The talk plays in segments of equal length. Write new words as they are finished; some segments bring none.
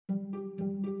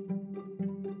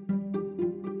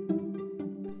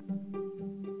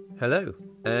Hello,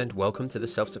 and welcome to the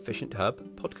Self-Sufficient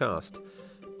Hub podcast.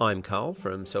 I'm Carl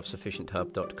from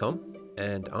selfsufficienthub.com,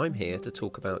 and I'm here to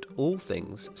talk about all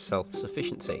things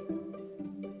self-sufficiency.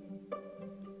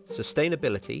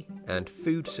 Sustainability and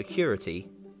food security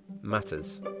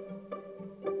matters.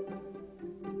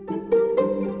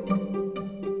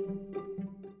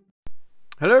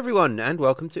 Hello everyone, and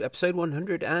welcome to episode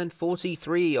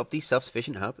 143 of the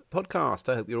Self-Sufficient Hub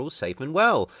podcast. I hope you're all safe and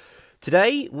well.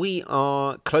 Today we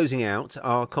are closing out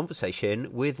our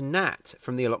conversation with Nat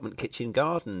from the Allotment Kitchen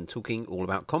Garden, talking all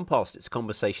about compost. It's a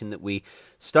conversation that we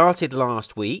started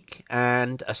last week,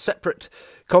 and a separate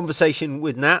conversation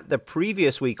with Nat the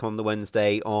previous week on the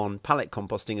Wednesday on pallet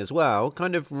composting as well,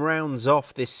 kind of rounds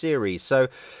off this series. So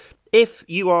if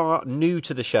you are new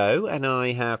to the show, and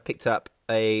I have picked up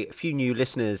a few new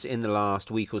listeners in the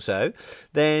last week or so,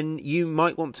 then you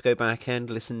might want to go back and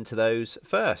listen to those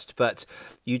first. But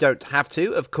you don't have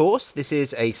to, of course. This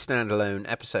is a standalone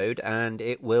episode and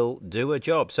it will do a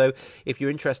job. So if you're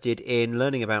interested in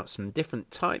learning about some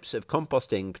different types of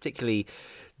composting, particularly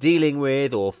dealing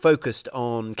with or focused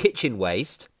on kitchen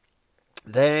waste,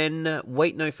 then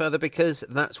wait no further, because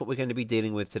that's what we're going to be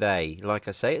dealing with today. Like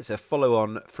I say, it's a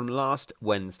follow-on from last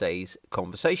Wednesday's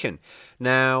conversation.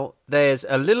 Now, there's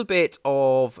a little bit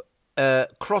of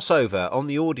crossover on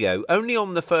the audio, only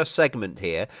on the first segment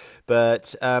here,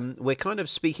 but we're kind of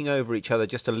speaking over each other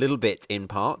just a little bit in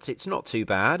parts. It's not too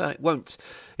bad.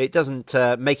 It doesn't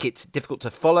make it difficult to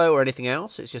follow or anything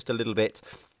else. It's just a little bit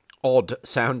odd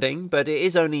sounding, but it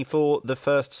is only for the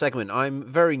first segment. I'm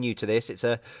very new to this. It's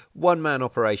a one-man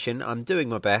operation. I'm doing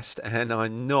my best, and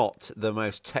I'm not the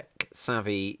most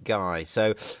tech-savvy guy.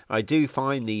 So I do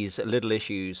find these little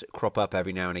issues crop up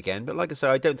every now and again. But like I say,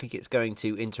 I don't think it's going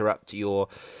to interrupt your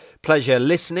pleasure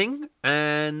listening.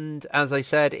 And as I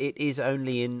said, it is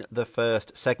only in the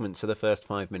first segment, so the first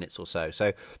 5 minutes or so.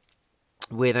 So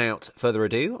without further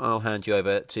ado, I'll hand you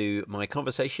over to my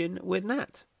conversation with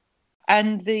Nat.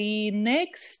 And the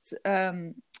next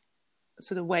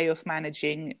sort of way of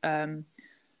managing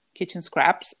kitchen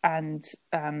scraps and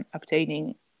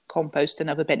obtaining compost and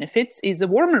other benefits is a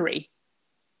wormery.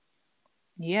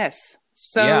 Yes.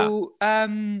 So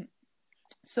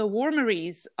so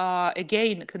wormeries are,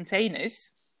 again,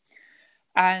 containers,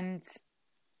 and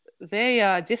they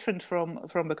are different from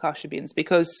bokashi bins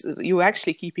because you're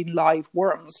actually keeping live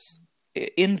worms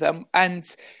in them,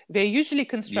 and they're usually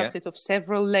constructed of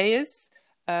several layers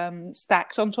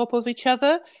stacked on top of each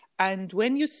other. And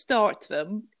when you start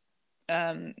them,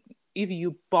 if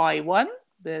you buy one,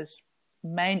 there's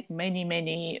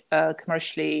many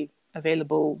commercially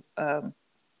available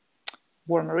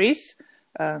wormeries.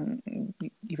 You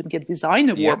even get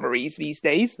designer wormeries these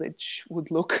days, which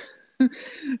would look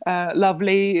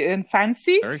lovely and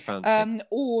fancy. Very fancy.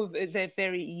 Or they're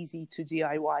very easy to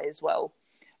DIY as well.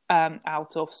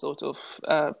 Out of sort of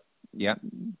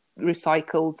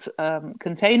recycled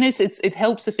containers. It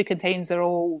helps if the containers are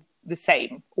all the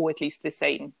same, or at least the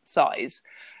same size,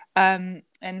 and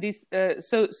this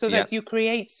so that you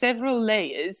create several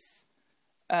layers,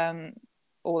 or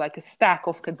like a stack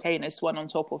of containers, one on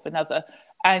top of another.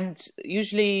 And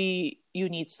usually you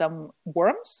need some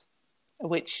worms,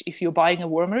 which, if you're buying a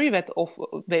wormery,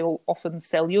 they'll often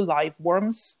sell you live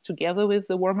worms together with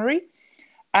the wormery.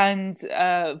 And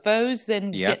those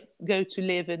then go to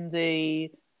live in the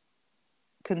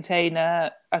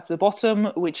container at the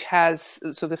bottom, which has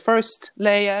the first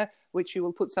layer, which you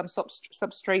will put some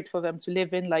substrate for them to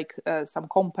live in, like some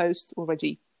compost,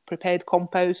 already prepared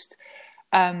compost,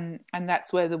 and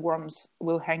that's where the worms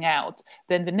will hang out.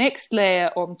 Then the next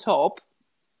layer on top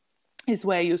is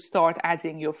where you start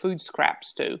adding your food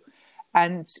scraps to.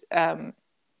 And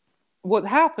what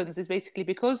happens is, basically,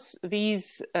 because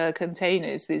these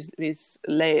containers, these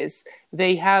layers,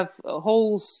 they have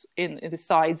holes in the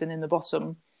sides and in the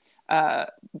bottom,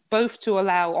 both to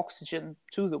allow oxygen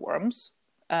to the worms,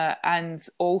 and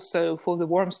also for the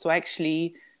worms to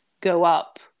actually go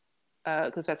up,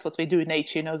 because that's what they do in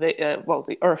nature.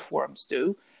 The earthworms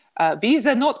do. These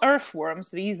are not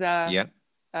earthworms. These are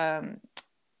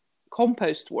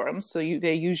compost worms. So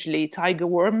they're usually tiger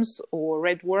worms or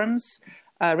red worms.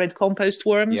 Red compost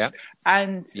worms,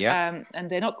 and they're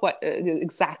not quite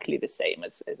exactly the same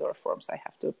as earthworms. I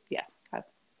have to,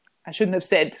 I shouldn't have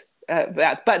said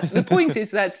that. But the point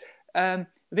is that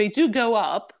they do go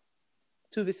up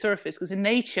to the surface, because in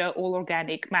nature, all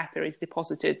organic matter is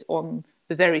deposited on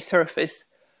the very surface,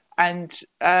 and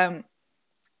so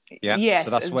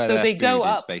that's where they go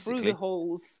up basically through the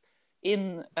holes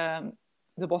in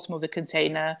the bottom of the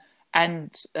container,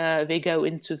 and they go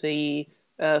into the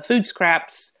food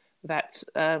scraps that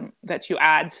you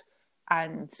add,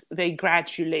 and they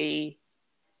gradually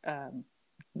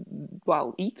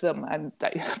eat them, and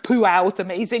they poo out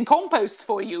amazing compost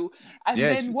for you. And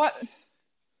then what?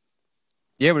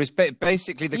 Yeah, well, it's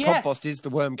basically the compost is the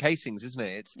worm casings, isn't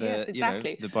it? It's the yes,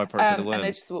 exactly. the byproduct of the worms. And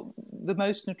it's the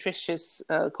most nutritious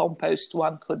compost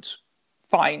one could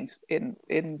find in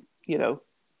the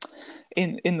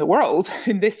world,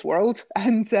 in this world,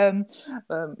 and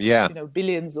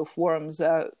billions of worms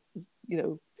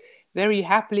very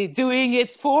happily doing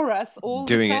it for us all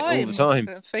the time.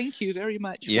 Thank you very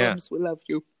much, worms. We love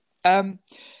you.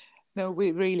 No,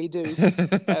 we really do.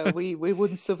 We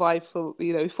wouldn't survive for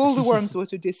if all the worms were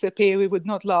to disappear, we would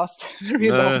not last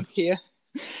very long here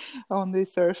on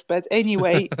this earth. But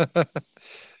anyway,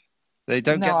 they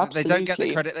don't get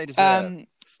the credit they deserve.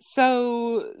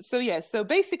 So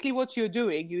basically, what you're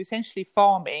doing, you're essentially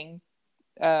farming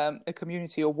a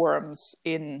community of worms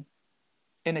in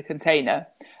a container.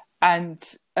 And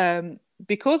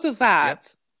because of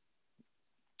that,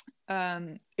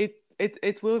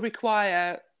 it will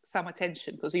require some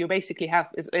attention, because you basically have,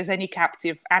 as any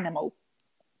captive animal,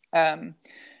 they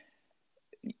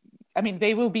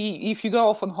will be, if you go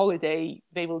off on holiday,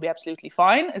 they will be absolutely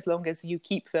fine as long as you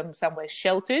keep them somewhere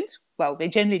sheltered. Well, they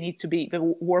generally need to be,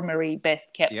 the wormery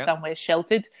best kept somewhere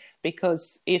sheltered,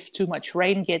 because if too much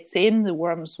rain gets in, the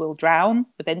worms will drown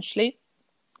eventually.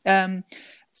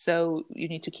 So you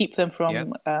need to keep them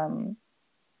from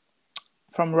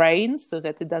rain so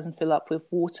that it doesn't fill up with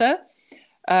water.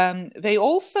 They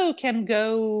also can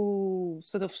go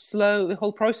sort of slow. The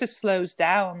whole process slows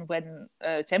down when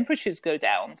temperatures go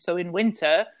down. So in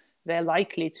winter, they're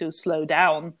likely to slow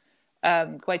down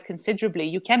quite considerably.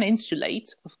 You can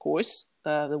insulate, of course,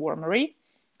 the wormery,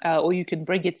 or you can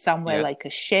bring it somewhere like a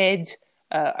shed,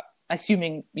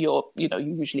 assuming you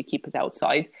usually keep it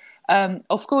outside.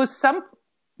 Of course,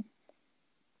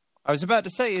 I was about to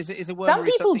say, is a wormery some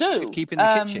people something you could keep in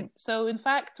the kitchen? So, in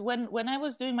fact, when I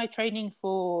was doing my training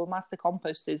for master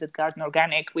composters at Garden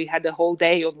Organic, we had a whole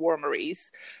day on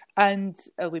wormeries, and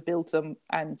we built them,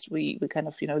 and we kind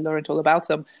of learned all about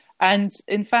them. And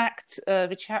in fact,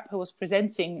 the chap who was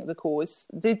presenting the course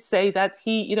did say that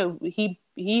he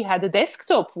had a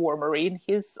desktop wormery in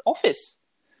his office.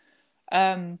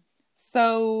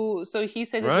 So he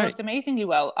said it worked amazingly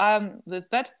well.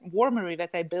 That wormery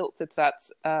that I built at that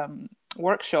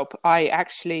workshop, I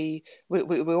actually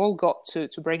we all got to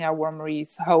bring our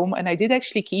wormeries home, and I did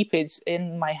actually keep it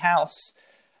in my house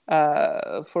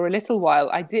for a little while.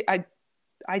 I did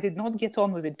not get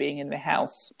on with it being in the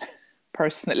house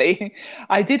personally.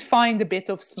 I did find a bit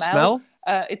of smell.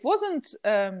 It wasn't.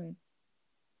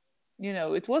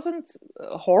 It wasn't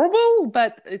horrible,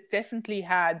 but it definitely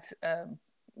had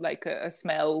like a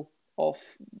smell of,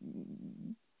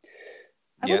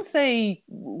 I wouldn't say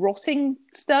rotting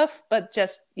stuff, but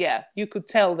just, you could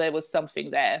tell there was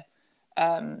something there.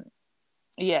 So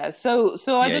I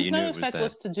don't know if that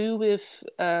was to do with,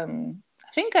 I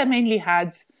think I mainly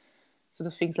had sort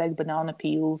of things like banana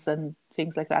peels and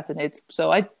things like that in it.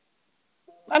 So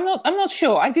I'm not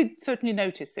sure. I did certainly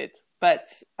notice it.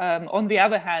 But on the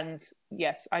other hand,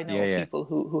 yes, I know people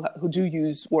who do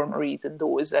use wormeries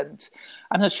indoors, and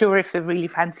I'm not sure if the really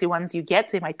fancy ones you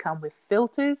get, they might come with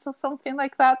filters or something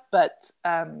like that. But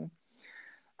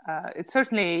it's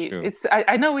certainly,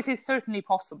 I know it is certainly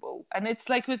possible, and it's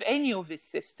like with any of this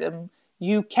system,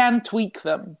 you can tweak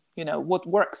them. What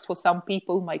works for some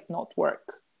people might not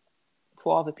work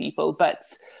for other people, but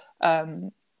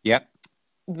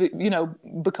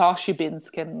bokashi bins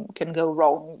can go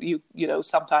wrong.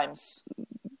 Sometimes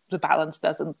the balance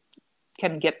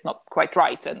can get not quite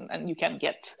right, and you can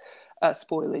get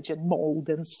spoilage and mold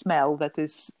and smell that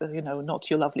is not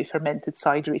your lovely fermented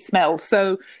cidery smell.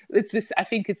 So it's this. I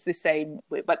think it's the same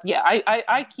way. But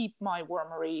I keep my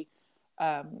wormery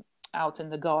out in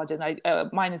the garden.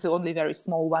 Mine is the only very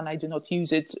small one. I do not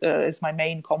use it as my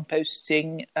main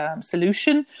composting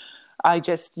solution. I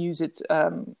just use it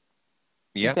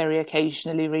very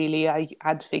occasionally, really. I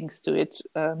add things to it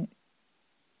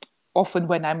often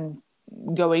when I'm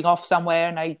going off somewhere,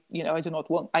 and I do not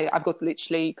want. I've got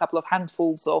literally a couple of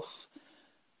handfuls of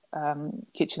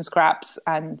kitchen scraps,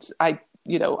 and I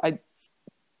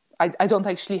don't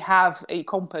actually have a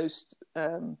compost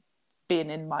bin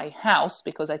in my house,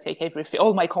 because I take everything.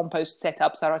 All my compost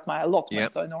setups are at my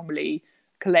allotment, so I normally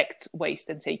collect waste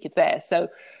and take it there. So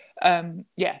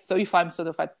so if I'm sort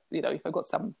of at if I've got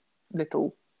some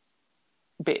little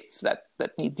bits that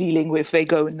need dealing with, they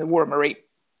go in the wormery,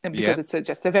 and because it's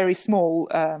just a very small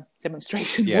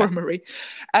demonstration wormery.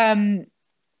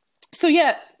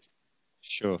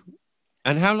 Sure.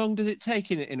 And how long does it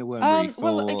take in a wormery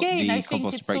Well, for again, I the think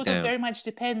compost it to break sort of down? very much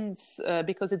depends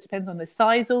because it depends on the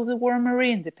size of the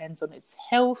wormery and depends on its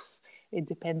health. It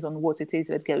depends on what it is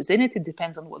that goes in it. It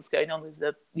depends on what's going on with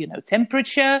the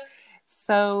temperature.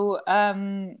 So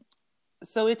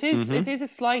it is a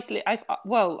slightly I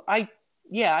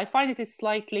find it is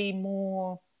slightly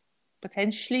more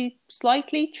potentially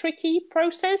slightly tricky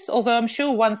process. Although I'm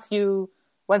sure once you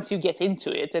get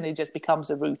into it, then it just becomes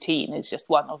a routine. It's just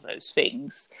one of those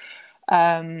things.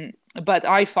 But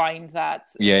I find that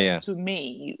to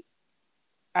me,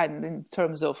 and in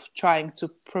terms of trying to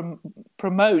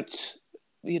promote,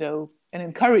 and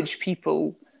encourage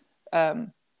people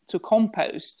to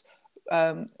compost,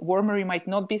 wormery might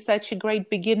not be such a great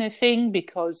beginner thing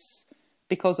because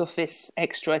of this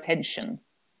extra attention.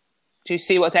 Do you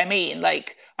see what I mean?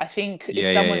 Like, I think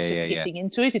if someone's just getting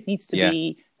into it, it needs to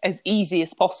be as easy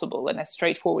as possible and as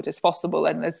straightforward as possible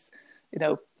and as,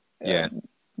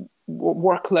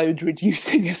 workload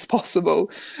reducing as possible.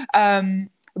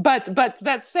 But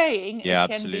that saying, it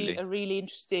can be a really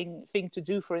interesting thing to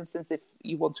do, for instance, if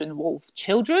you want to involve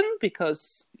children,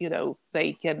 because,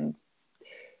 they can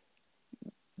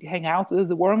hang out with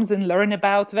the worms and learn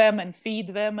about them and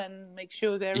feed them and make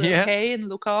sure they're okay and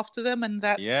look after them. And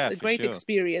that's a great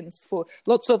experience for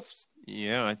lots of...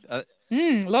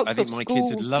 Lots of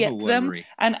schools get them,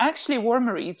 and actually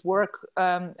wormeries work.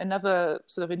 Another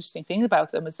sort of interesting thing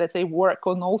about them is that they work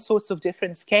on all sorts of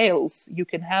different scales. You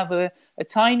can have a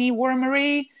tiny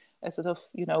wormery, a sort of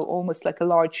almost like a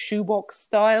large shoebox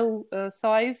style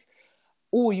size,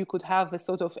 or you could have a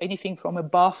sort of anything from a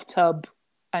bathtub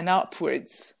and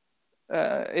upwards.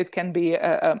 It can be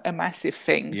a massive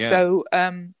thing. So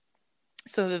in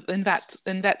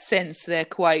that sense, they're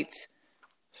quite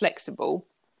flexible.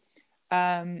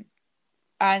 And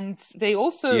they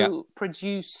also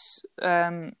produce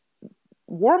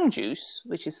worm juice,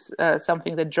 which is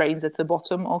something that drains at the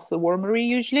bottom of the wormery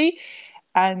usually.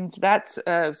 And that's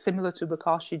similar to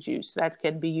bokashi juice. That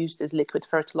can be used as liquid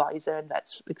fertilizer, and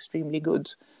that's extremely good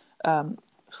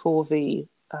for the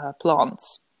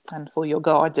plants and for your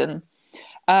garden.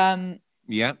 Any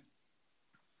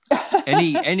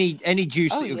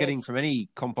juice that you're getting from any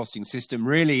composting system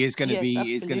really is going to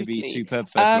be superb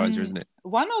fertilizer, isn't it?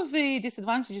 One of the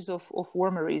disadvantages of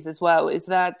wormeries as well is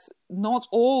that not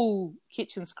all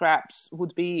kitchen scraps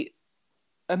would be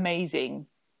amazing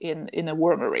in a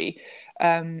wormery.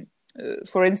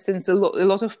 For instance, a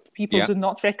lot of people do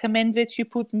not recommend that you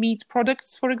put meat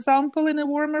products, for example, in a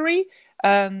wormery,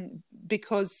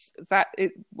 because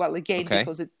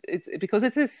because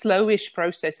it's a slowish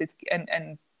process. It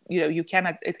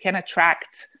can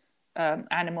attract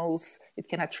animals. It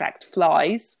can attract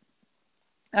flies.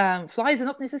 Flies are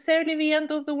not necessarily the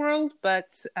end of the world,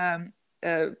 but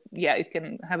it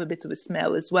can have a bit of a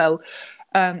smell as well.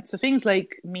 So things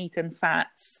like meat and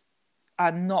fats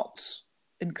are not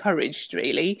encouraged,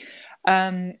 really.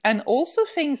 And also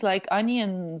things like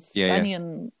onions,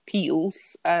 onion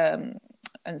peels, and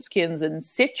skins, and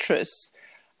citrus,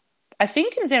 I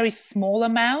think in very small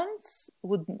amounts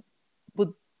would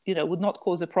not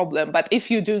cause a problem. But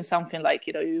if you're doing something like,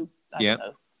 you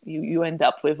end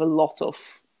up with a lot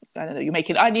of, you make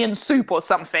an onion soup or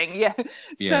something. A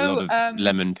lot of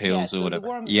lemon peels or whatever. The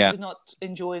worms do not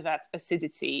enjoy that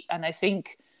acidity. And I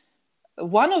think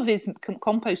one of these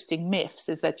composting myths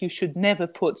is that you should never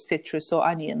put citrus or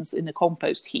onions in a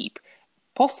compost heap.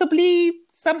 Possibly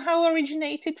somehow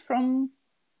originated from,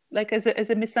 like, as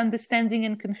a misunderstanding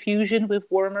and confusion with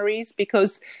wormeries,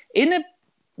 because in a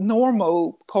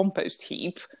normal compost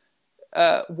heap,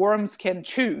 worms can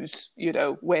choose,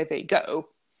 where they go.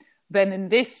 Then in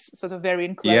this sort of very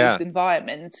enclosed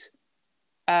environment,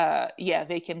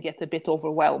 they can get a bit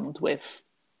overwhelmed with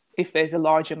if there's a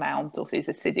large amount of these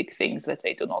acidic things that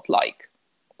they do not like.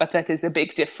 But that is a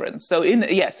big difference. So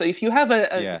so if you have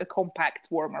a compact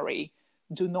wormery,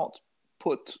 do not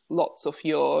put lots of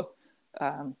your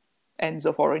ends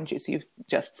of oranges you've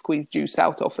just squeezed juice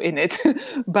out of in it.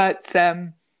 But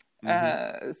so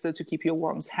to keep your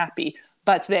worms happy.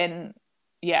 But then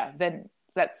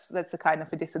that's a kind of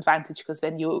a disadvantage, because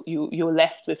then you're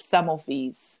left with some of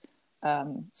these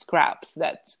scraps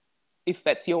that, if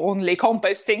that's your only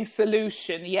composting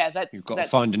solution, you've got to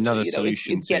find another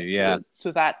solution to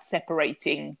that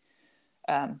separating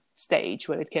stage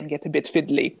where it can get a bit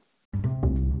fiddly.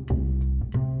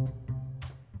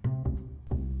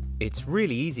 It's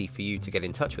really easy for you to get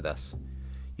in touch with us.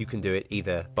 You can do it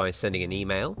either by sending an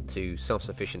email to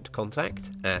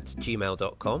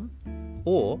selfsufficientcontact@gmail.com,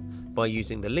 or by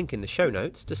using the link in the show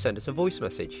notes to send us a voice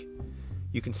message.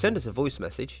 You can send us a voice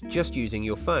message just using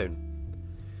your phone.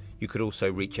 You could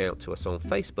also reach out to us on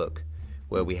Facebook,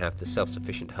 where we have the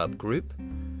Self-Sufficient Hub group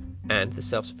and the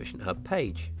Self-Sufficient Hub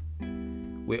page.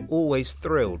 We're always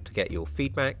thrilled to get your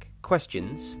feedback,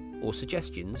 questions, or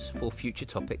suggestions for future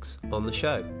topics on the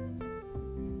show.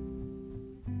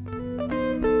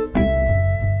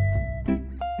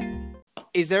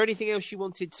 Is there anything else you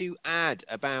wanted to add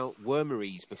about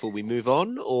wormeries before we move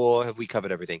on, or have we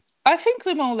covered everything? I think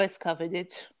we more or less covered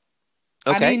it.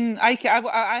 Okay. I mean,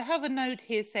 I have a note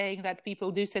here saying that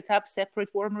people do set up separate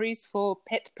wormeries for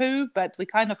pet poo, but we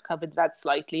kind of covered that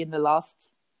slightly in the last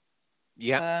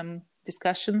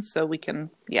discussion, so we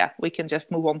can just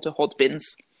move on to hot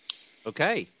bins.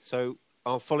 Okay, so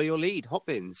I'll follow your lead. Hot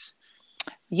bins.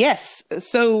 Yes,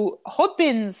 so hot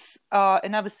bins are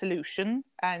another solution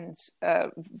and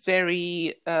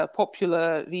very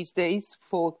popular these days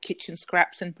for kitchen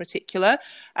scraps in particular.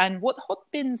 And what hot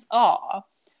bins are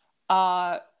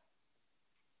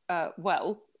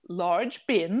large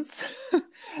bins.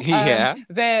 Yeah.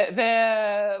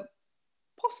 They're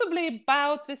possibly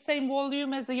about the same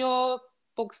volume as your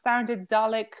bog standard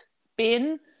Dalek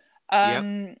bin,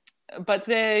 but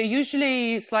they're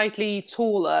usually slightly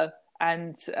taller.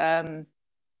 And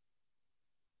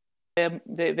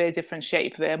they're different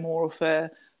shape. They're more of a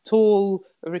tall,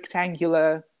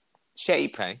 rectangular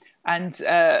shape. Okay. And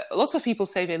lots of people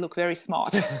say they look very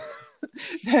smart.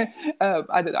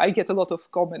 I get a lot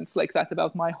of comments like that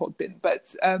about my hot bin.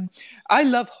 But I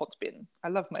love hot bin. I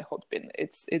love my hot bin.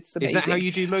 It's amazing. Is that how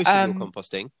you do most of your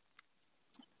composting?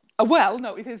 Well,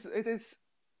 no, it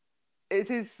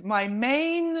is my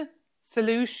main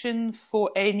solution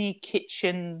for any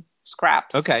kitchen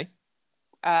scraps. Okay.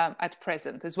 At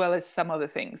present, as well as some other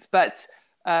things. But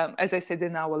as I said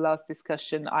in our last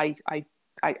discussion, I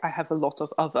have a lot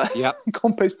of other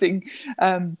composting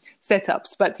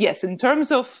setups. But yes, in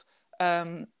terms of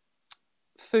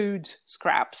food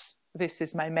scraps, this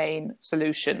is my main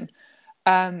solution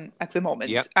at the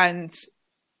moment. Yep. And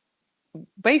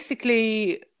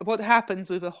basically, what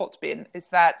happens with a hot bin is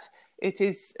that it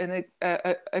is an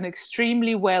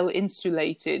extremely well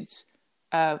insulated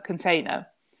container.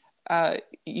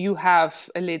 You have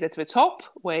a lid at the top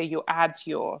where you add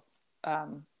your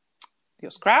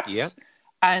scraps,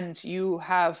 and you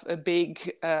have a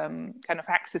big kind of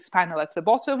access panel at the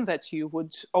bottom that you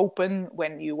would open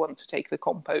when you want to take the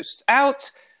compost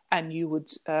out, and you would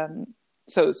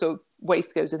so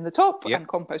waste goes in the top and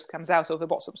compost comes out of the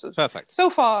bottom. So perfect. So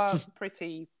far,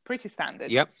 pretty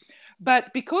standard. Yep.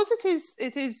 But because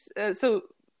it is so.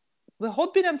 The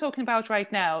hot bin I'm talking about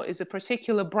right now is a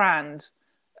particular brand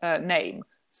name.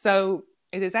 So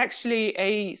it is actually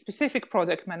a specific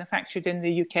product manufactured in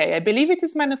the UK. I believe it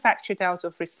is manufactured out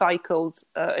of a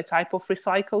type of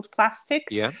recycled plastic.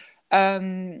 Yeah.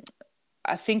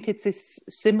 I think it is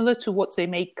similar to what they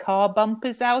make car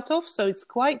bumpers out of. So it's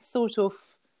quite sort of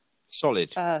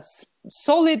solid.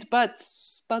 Solid but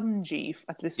spongy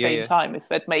at the same time, if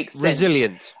that makes sense.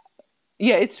 Resilient.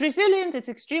 Yeah, it's resilient, it's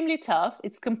extremely tough,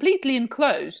 it's completely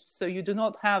enclosed, so you do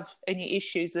not have any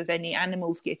issues with any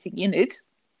animals getting in it.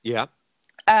 Yeah.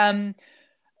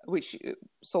 Which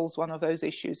solves one of those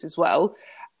issues as well.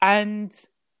 And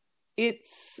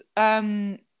it's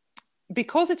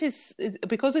because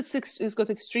it's got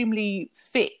extremely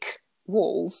thick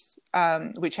walls,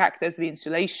 which act as the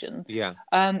insulation. Yeah.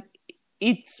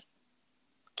 It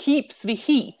keeps the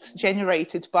heat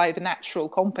generated by the natural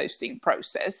composting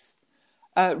process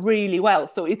really well.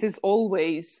 So it is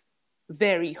always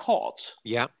very hot.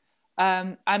 Yeah.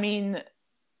 I mean,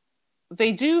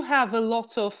 they do have a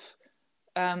lot of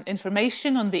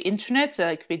information on the internet,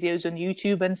 like videos on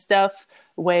YouTube and stuff,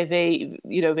 where they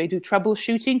do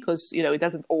troubleshooting, because, it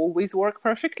doesn't always work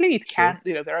perfectly. It can,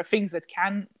 there are things that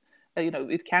can,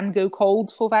 it can go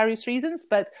cold for various reasons.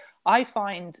 But I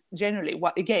find generally,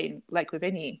 again, like with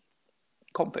any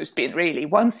compost bin, really,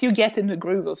 once you get in the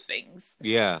groove of things,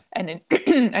 and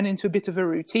and into a bit of a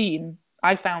routine,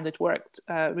 I found it worked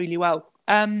really well.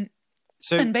 And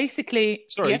basically,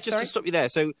 to stop you there.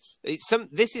 So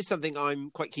this is something I'm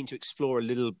quite keen to explore a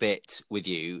little bit with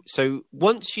you. So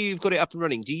once you've got it up and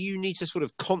running, do you need to sort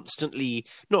of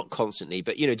not constantly,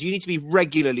 but do you need to be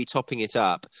regularly topping it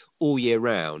up all year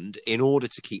round in order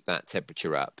to keep that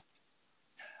temperature up?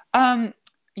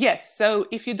 Yes. So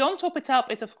if you don't top it up,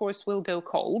 it of course will go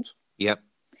cold. Yep.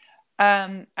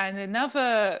 And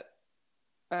another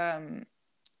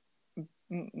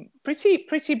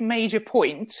pretty major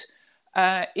point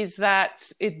is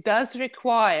that it does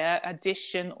require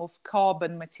addition of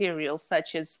carbon material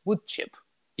such as wood chip.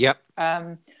 Yep.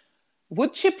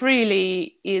 Wood chip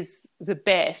really is the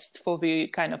best for the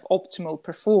kind of optimal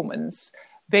performance.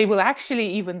 They will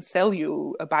actually even sell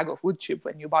you a bag of wood chip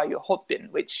when you buy your hot bin,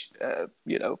 which,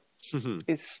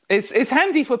 it's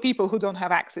handy for people who don't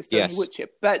have access to any Yes. wood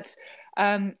chip. But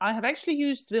I have actually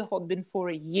used the hot bin for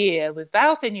a year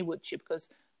without any wood chip, because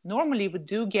normally we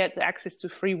do get access to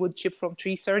free wood chip from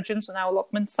tree surgeons on our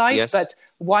allotment site. Yes. But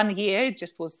 1 year, it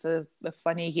just was a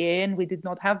funny year, and we did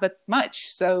not have that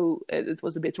much. So it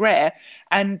was a bit rare.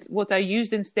 And what I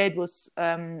used instead was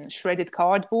shredded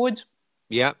cardboard.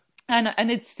 Yeah. And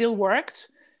it still worked.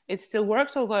 It still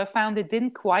worked, although I found it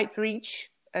didn't quite reach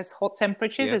as hot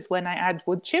temperatures as when I add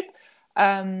wood chip.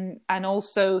 And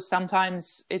also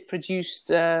sometimes it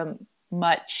produced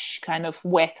much kind of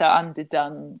wetter,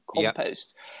 underdone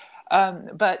compost.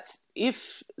 But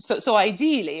so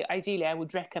ideally, I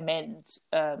would recommend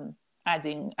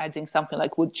adding something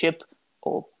like wood chip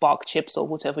or bark chips or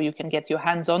whatever you can get your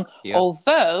hands on. Yeah.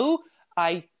 Although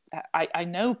I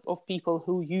know of people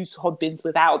who use hot bins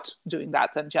without doing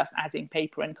that and just adding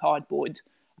paper and cardboard,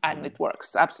 and it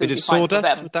works absolutely Bit of fine for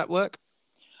sawdust, them. would that work?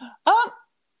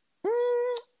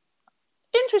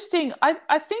 Interesting.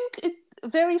 I think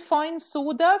very fine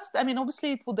sawdust. I mean,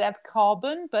 obviously it would add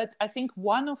carbon, but I think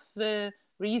one of the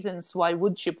reasons why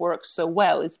wood chip works so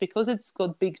well is because it's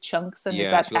got big chunks, and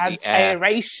that adds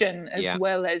aeration as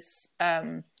well as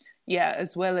that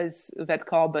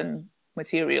carbon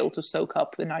material to soak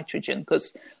up the nitrogen,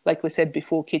 because like we said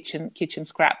before, kitchen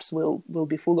scraps will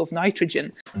be full of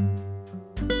nitrogen.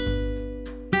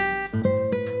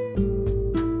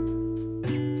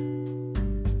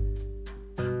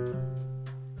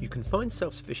 You can find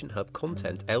Self-Sufficient Hub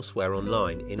content elsewhere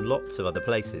online in lots of other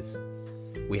places.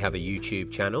 We have a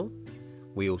YouTube channel,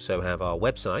 we also have our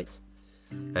website,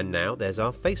 and now there's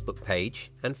our Facebook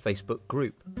page and Facebook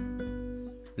group.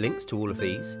 Links to all of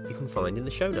these you can find in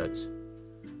the show notes.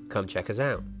 Come check us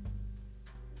out.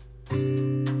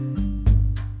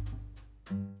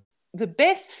 The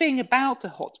best thing about a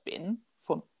hot bin,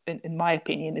 in my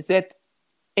opinion, is that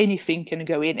anything can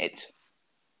go in it.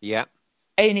 Yeah.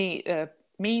 Any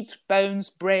meat, bones,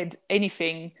 bread,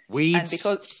 anything. Weeds. And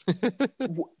because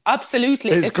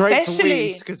absolutely, it's great for especially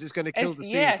weeds because it's going to kill the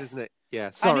seeds, isn't it?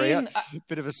 Yeah. Sorry, a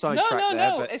bit of a sidetrack there.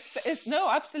 No. But... It's no,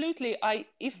 absolutely.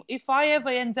 If I ever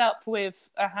end up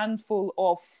with a handful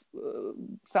of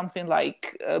something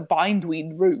like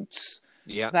bindweed roots,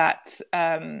 that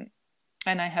and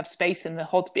I have space in the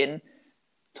hot bin,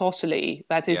 totally,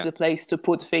 that is the place to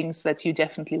put things that you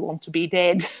definitely want to be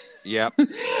dead. Yeah.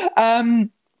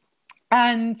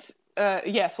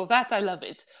 For that I love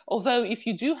it. Although if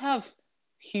you do have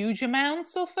huge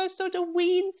amounts of those sort of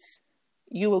weeds,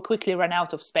 you will quickly run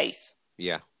out of space.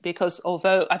 Yeah. Because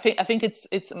although I think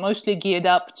it's mostly geared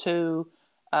up to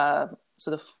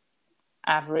sort of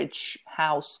average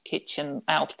house kitchen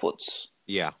outputs.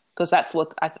 Yeah. Because that's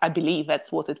what I believe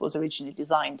that's what it was originally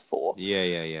designed for.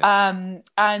 Yeah.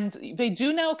 And they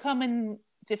do now come in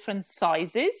different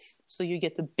sizes. So you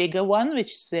get the bigger one,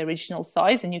 which is the original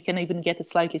size, and you can even get a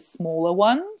slightly smaller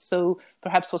one. So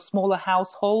perhaps for smaller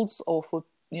households or for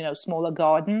smaller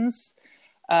gardens.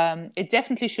 It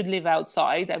definitely should live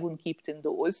outside. I wouldn't keep it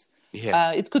indoors.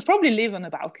 Yeah. It could probably live on a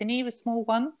balcony, a small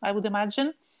one, I would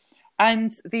imagine.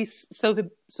 And so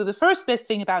the first best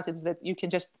thing about it is that you can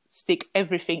just stick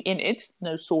everything in it,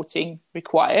 no sorting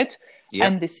required. Yeah.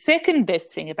 And the second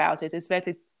best thing about it is that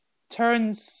it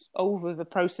turns over the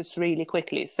process really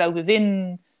quickly. So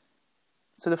within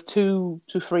sort of 2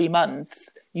 to 3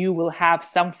 months, you will have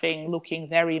something looking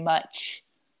very much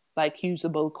like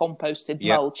usable composted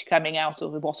mulch coming out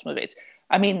of the bottom of it.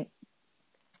 I mean,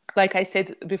 like I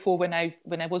said before, when I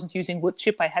wasn't using wood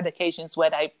chip, I had occasions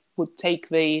when I would take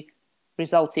the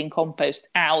resulting compost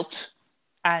out,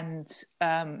 and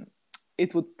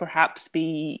it would perhaps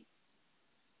be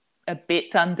a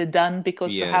bit underdone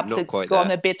because perhaps it's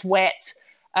gone a bit wet.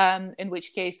 In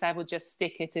which case, I would just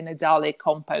stick it in a Dalek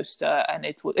composter, and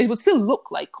it would still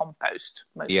look like compost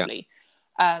mostly.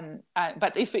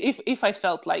 But if I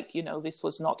felt like this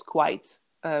was not quite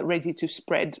ready to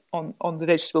spread on the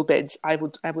vegetable beds, I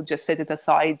would just set it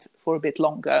aside for a bit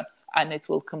longer, and it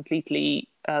will completely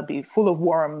be full of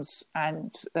worms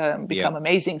and become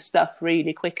amazing stuff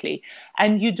really quickly.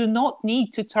 And you do not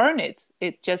need to turn it.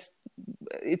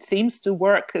 It seems to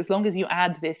work as long as you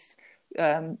add this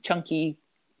chunky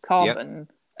carbon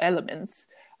elements.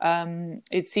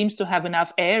 It seems to have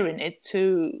enough air in it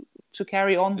to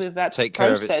carry on with that take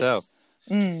process. Care of itself.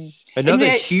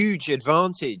 Another huge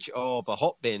advantage of a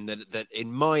hot bin that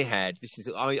in my head,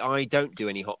 I don't do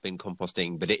any hot bin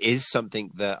composting, but it is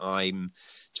something that I'm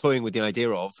toying with the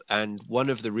idea of. And one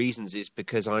of the reasons is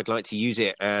because I'd like to use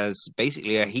it as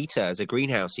basically a heater, as a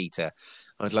greenhouse heater.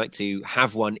 I'd like to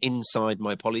have one inside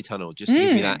my polytunnel just to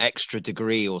give me that extra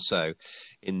degree or so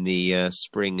in the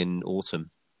spring and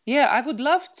autumn. Yeah, I would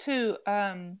love to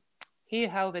hear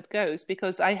how that goes,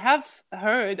 because I have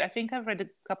heard, I think I've read a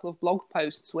couple of blog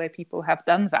posts where people have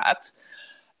done that.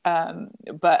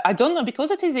 But I don't know,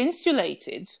 because it is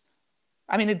insulated.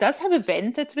 I mean, it does have a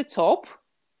vent at the top.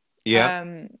 Yeah,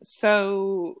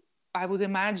 So I would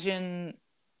imagine,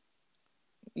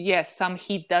 yes, some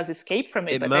heat does escape from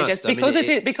it, it but I just, must. I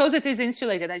mean, because it is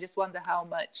insulated, I just wonder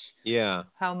yeah.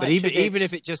 how But much even of it. even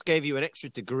if it just gave you an extra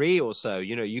degree or so,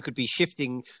 you could be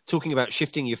talking about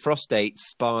shifting your frost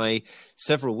dates by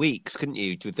several weeks, couldn't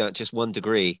you, with that just 1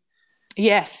 degree?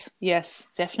 Yes, yes,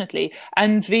 definitely.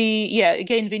 And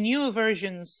again, the newer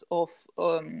versions of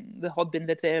the hot bin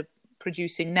that they're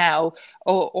producing now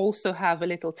also have a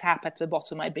little tap at the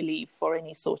bottom, I believe, for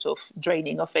any sort of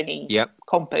draining of any Yep.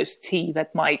 compost tea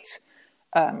that might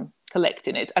collect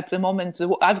in it. At the moment,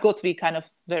 I've got the kind of,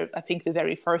 I think the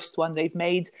very first one they've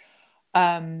made,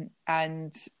 and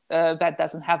that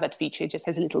doesn't have that feature. It just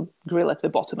has a little grill at the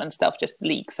bottom, and stuff just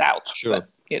leaks out. Sure.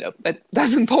 But that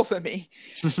doesn't bother me.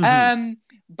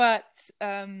 But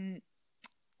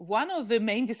one of the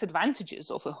main disadvantages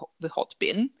of the hot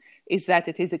bin is that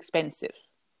it is expensive.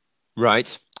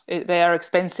 Right. They are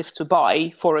expensive to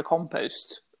buy for a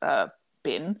compost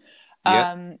bin.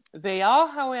 Yep. They are,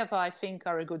 however, I think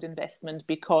are a good investment,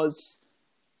 because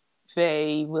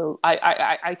they will.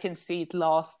 I can see it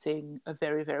lasting a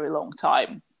very, very long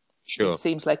time. Sure. It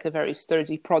seems like a very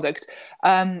sturdy product.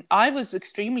 I was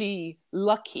extremely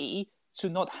lucky to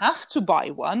not have to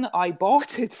buy one. I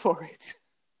bought it for it.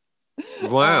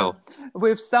 Wow.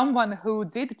 With someone who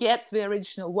did get the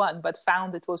original one, but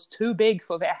found it was too big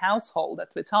for their household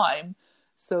at the time.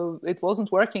 So it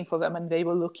wasn't working for them, and they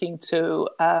were looking to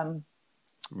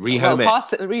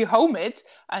rehome it.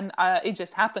 And it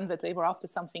just happened that they were after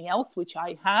something else, which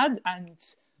I had, and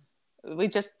we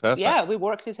just Perfect. we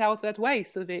worked it out that way.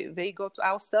 So they got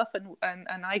our stuff,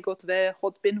 and I got their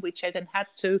hot bin, which I then had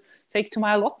to take to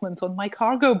my allotment on my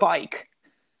cargo bike.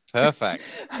 Perfect.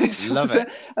 Which Love was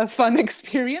it. a fun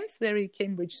experience, very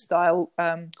Cambridge style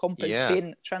compost Yeah.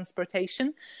 bin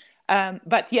transportation.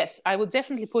 But yes, I would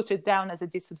definitely put it down as a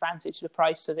disadvantage, the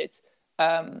price of it,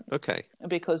 Okay.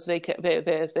 because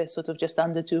they're sort of just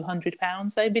under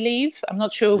 £200, I believe. I'm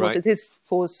not sure what Right. it is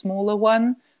for a smaller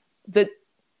one. That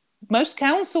most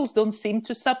councils don't seem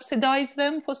to subsidise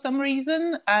them for some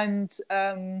reason, and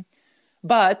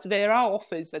but there are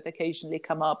offers that occasionally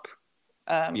come up.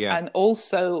 Yeah. And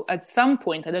also, at some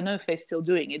point, I don't know if they're still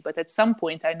doing it, but at some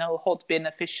point, I know Hot Bin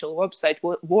official website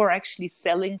were actually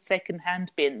selling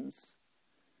second-hand bins,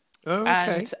 Oh,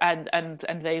 okay.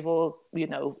 and they were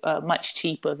much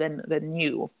cheaper than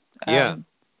new. Yeah.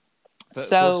 But of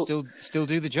course, So, still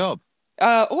do the job.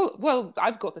 well,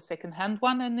 I've got a second-hand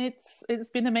one, and it's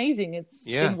been amazing. It's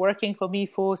Yeah. been working for me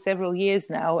for several years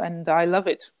now, and I love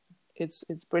it. It's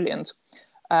brilliant.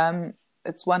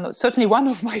 It's certainly one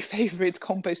of my favorite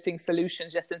composting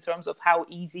solutions, just in terms of how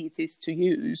easy it is to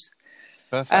use.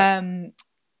 Perfect.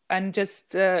 And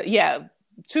just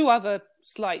two other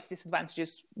slight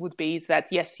disadvantages would be is that,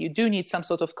 yes, you do need some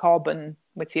sort of carbon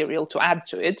material to add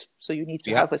to it, so you need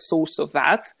to have a source of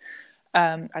that.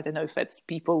 I don't know if that's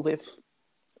people with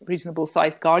reasonable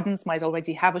sized gardens might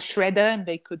already have a shredder, and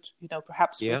they could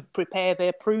perhaps prepare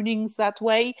their prunings that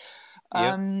way.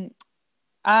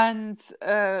 And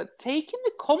taking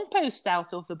the compost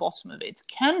out of the bottom of it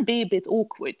can be a bit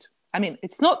awkward. I mean,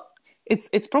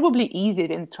 it's probably easier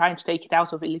than trying to take it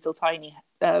out of a little tiny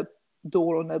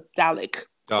door on a Dalek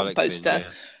composter bin,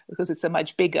 because it's a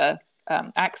much bigger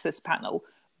access panel.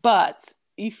 But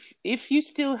if you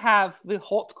still have the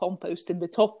hot compost in the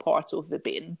top part of the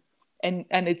bin, and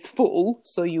it's full,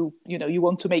 so you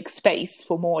want to make space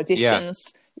for more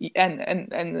additions,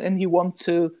 and you want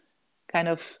to kind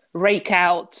of rake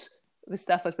out the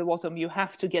stuff at the bottom, you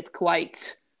have to get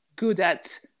quite good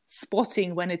at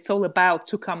spotting when it's all about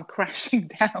to come crashing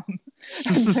down,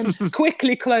 and then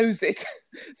quickly close it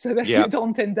so that you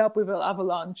don't end up with an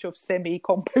avalanche of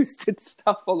semi-composted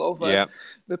stuff all over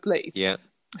the place. Yeah.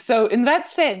 So in that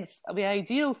sense, the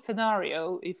ideal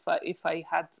scenario, if I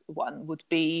had one, would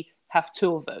be have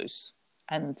two of those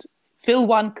and fill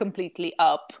one completely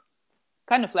up,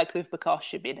 kind of like with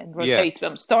Bokashi bin, and rotate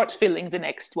them. Start filling the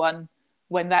next one.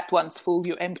 When that one's full,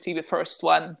 you empty the first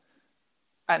one,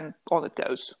 and on it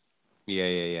goes.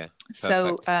 Yeah.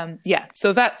 Perfect.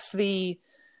 So that's the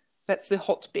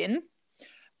hot bin,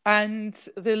 and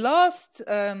the last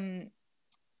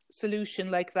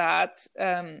solution like that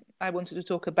I wanted to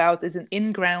talk about is an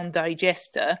in-ground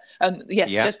digester. And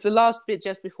just the last bit,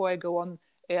 just before I go on,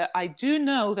 I do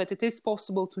know that it is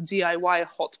possible to DIY a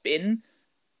hot bin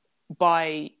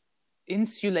by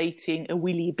insulating a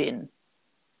wheelie bin.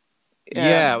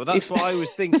 Yeah, well, that's what I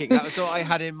was thinking. That was what I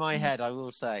had in my head, I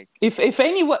will say. If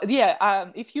anyone,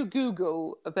 if you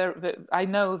Google, I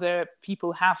know there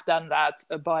people have done that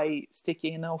by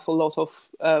sticking an awful lot of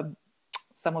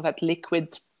some of that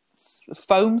liquid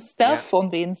foam stuff on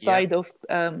the inside of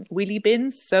wheelie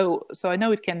bins. So I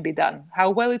know it can be done. How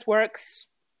well it works,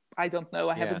 I don't know.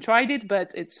 I haven't tried it,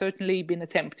 but it's certainly been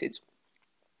attempted.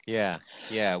 Yeah.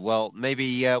 Well,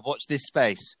 maybe watch this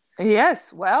space.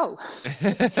 Yes, well,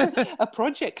 a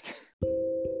project.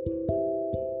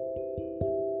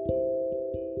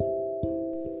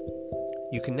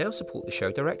 You can now support the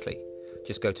show directly.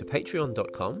 Just go to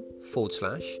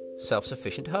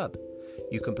patreon.com/self-sufficient-hub.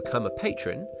 You can become a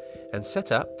patron and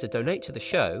set up to donate to the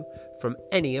show from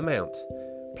any amount.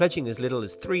 Pledging as little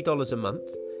as $3 a month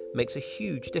makes a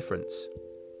huge difference.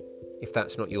 If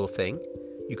that's not your thing,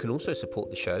 you can also support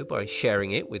the show by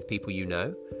sharing it with people you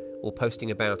know or posting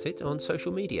about it on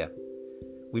social media.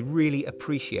 We really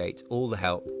appreciate all the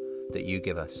help that you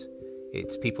give us.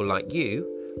 It's people like you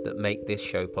that make this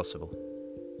show possible.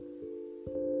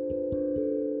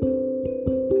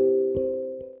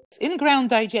 In-ground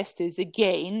digesters,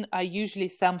 again, are usually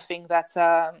something that's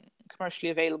commercially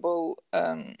available.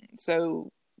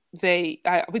 So we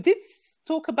did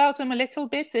talk about them a little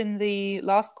bit in the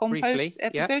last compost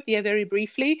episode. Yeah, very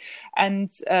briefly.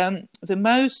 And the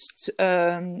most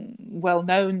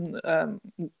well-known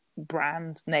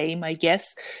brand name, I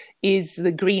guess, is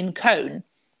the Green Cone,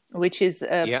 which is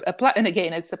and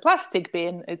again, it's a plastic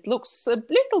bin. It looks a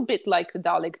little bit like a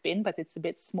Dalek bin, but it's a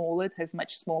bit smaller. It has a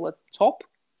much smaller top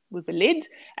with a lid,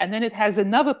 and then it has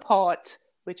another part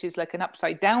which is like an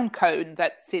upside down cone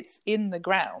that sits in the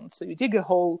ground. So you dig a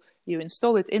hole, you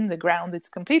install it in the ground. It's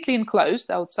completely enclosed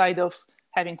outside of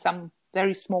having some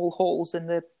very small holes in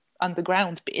the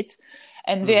underground bit.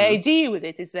 And the idea with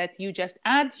it is that you just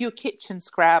add your kitchen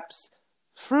scraps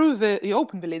through you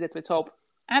open the lid at the top,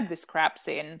 add the scraps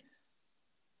in,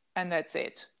 and that's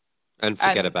it. And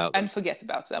forget about them.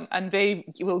 And they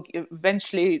will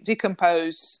eventually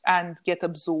decompose and get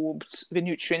absorbed. The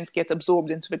nutrients get absorbed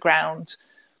into the ground.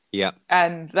 Yeah.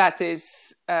 And that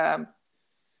is, a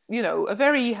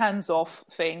very hands-off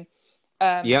thing.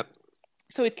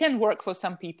 So it can work for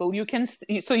some people.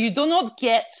 So you do not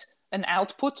get an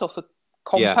output of a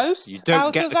compost. You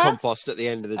don't get the compost at the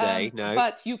end of the day, no.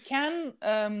 But you can,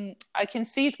 I can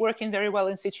see it working very well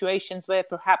in situations where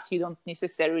perhaps you don't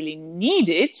necessarily need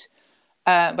it.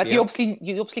 But you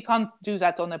obviously can't do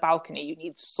that on a balcony. You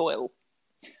need soil.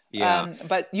 Yeah.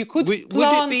 But you could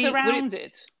plant around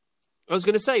it. I was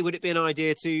going to say, would it be an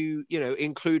idea to,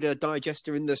 include a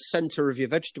digester in the centre of your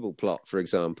vegetable plot, for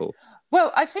example?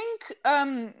 Well, I think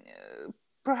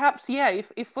perhaps,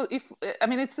 If I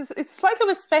mean, it's slightly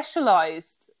of a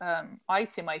specialised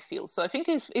item, I feel. So I think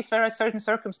if there are certain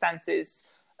circumstances,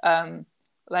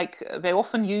 like they're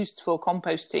often used for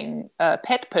composting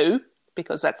pet poo,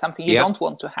 because that's something you don't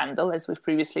want to handle, as we've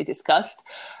previously discussed.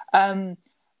 And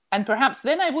perhaps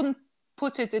then I wouldn't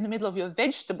put it in the middle of your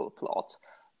vegetable plot,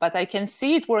 but I can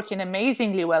see it working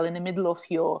amazingly well in the middle of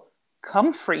your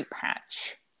comfrey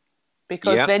patch,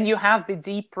 because then you have the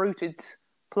deep-rooted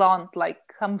plant like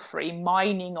comfrey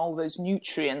mining all those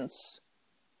nutrients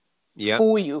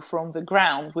for you from the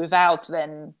ground without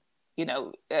then,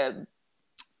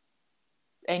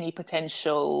 any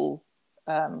potential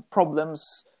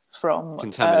problems from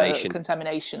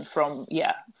contamination from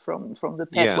the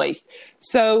pet waste.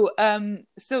 So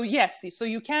yes, so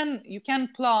you can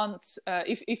plant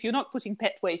if you're not putting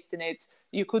pet waste in it,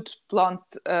 you could plant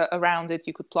around it.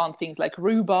 You could plant things like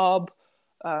rhubarb,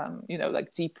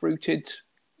 like deep rooted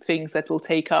things that will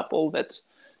take up all that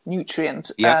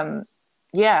nutrient. And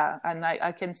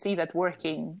I can see that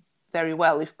working very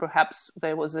well if perhaps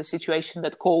there was a situation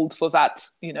that called for that,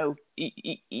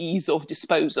 ease of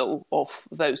disposal of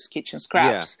those kitchen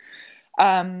scraps.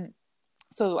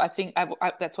 So I think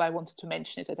that's why I wanted to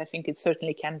mention it, that I think it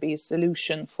certainly can be a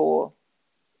solution for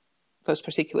those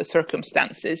particular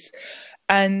circumstances.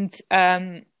 And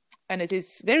it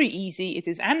is very easy. It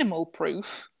is animal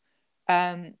proof.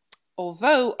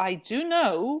 Although I do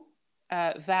know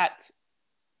that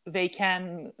they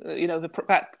can,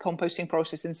 that composting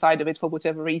process inside of it, for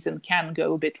whatever reason, can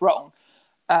go a bit wrong.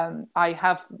 I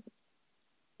have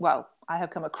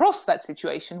come across that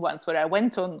situation once where I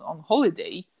went on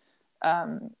holiday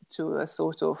to a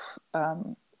sort of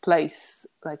place,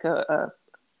 like a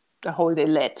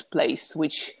holiday-let place,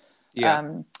 which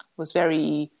was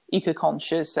very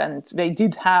eco-conscious, and they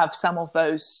did have some of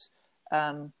those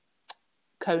cone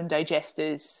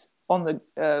digesters on the,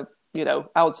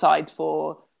 outside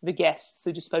for the guests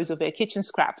to dispose of their kitchen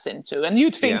scraps into. And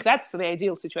you'd think that's the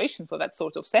ideal situation for that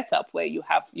sort of setup, where you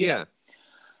have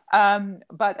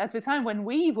But at the time when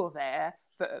we were there,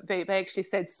 they actually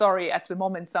said, sorry, at the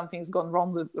moment something's gone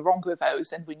wrong with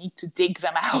those, and we need to dig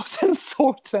them out and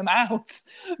sort them out,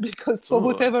 because for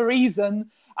whatever reason,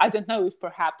 I don't know if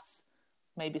perhaps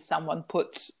maybe someone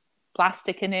put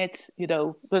plastic in it,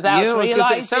 without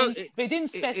realizing. They didn't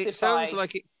specify.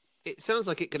 It sounds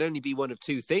like it could only be one of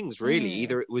two things, really.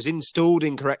 Either it was installed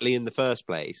incorrectly in the first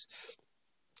place,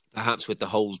 perhaps with the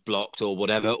holes blocked or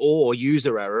whatever, or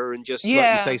user error, and just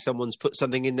like you say, someone's put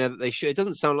something in there that they should. It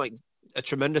doesn't sound like a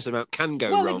tremendous amount can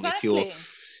go wrong if you're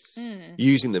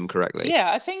using them correctly. Yeah,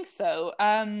 I think so.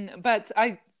 But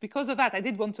because of that, I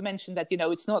did want to mention that,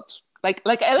 it's not like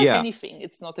anything,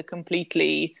 it's not a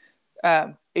completely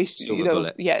silver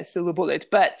bullet. Yeah, silver bullet.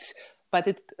 But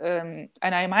it, and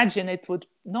I imagine it would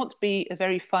not be a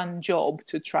very fun job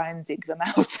to try and dig them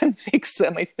out and fix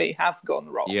them if they have gone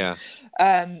wrong. Yeah.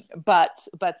 But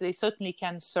they certainly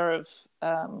can serve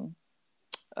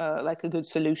like a good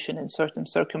solution in certain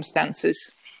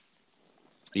circumstances.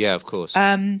 Yeah, of course.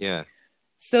 Yeah.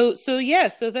 So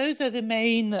those are the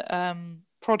main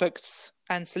products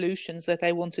and solutions that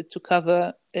I wanted to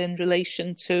cover in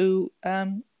relation to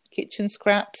kitchen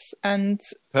scraps and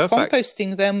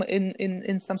composting them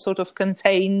in some sort of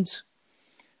contained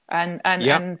and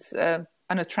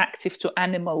attractive to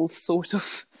animals sort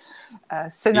of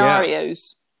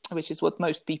scenarios, which is what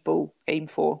most people aim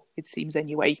for, it seems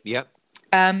anyway. Yeah.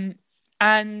 And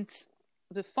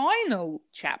the final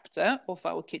chapter of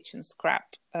our kitchen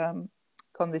scrap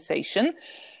conversation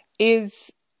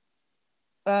is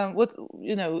what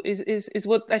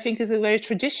I think is a very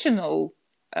traditional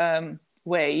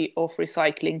way of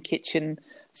recycling kitchen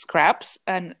scraps,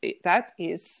 and that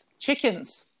is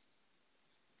chickens.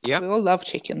 Yeah, we all love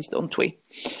chickens, don't we?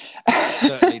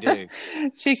 Certainly do.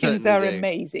 Chickens are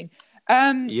amazing.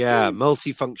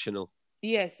 Multifunctional.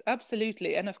 Yes,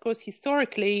 absolutely. And of course,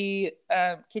 historically,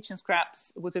 kitchen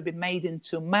scraps would have been made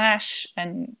into mash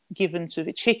and given to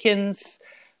the chickens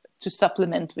to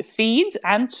supplement the feed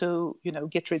and to,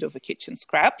 get rid of the kitchen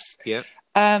scraps. Yeah.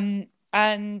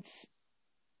 And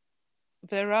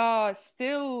there are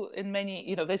still in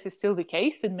many, this is still the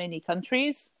case in many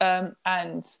countries.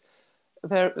 And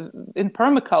there, in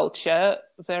permaculture,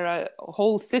 there are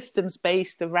whole systems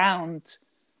based around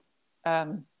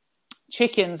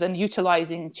chickens and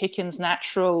utilizing chickens'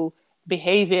 natural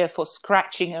behavior for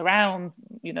scratching around,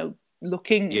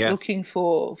 looking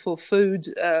for food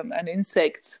and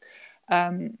insects,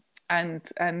 and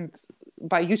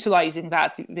by utilizing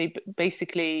that, they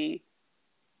basically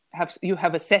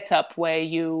have a setup where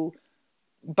you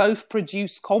both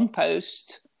produce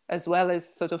compost as well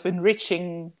as sort of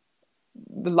enriching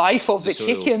the life of the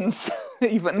chickens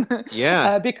even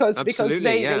because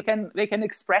they can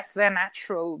express their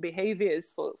natural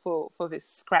behaviors for this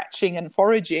scratching and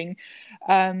foraging.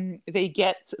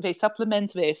 They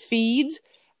supplement their feed,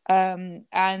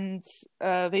 and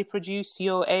they produce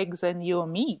your eggs and your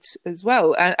meat as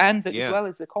well, and as well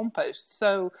as the compost.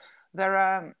 So there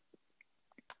are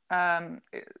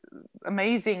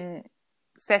amazing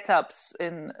setups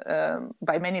in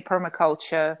by many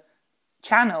permaculture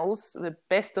channels. The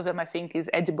best of them, I think, is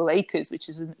Edible Acres, which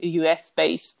is a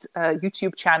US-based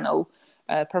YouTube channel,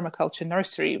 Permaculture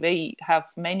Nursery. They have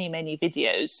many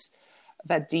videos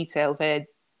that detail their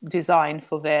design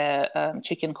for their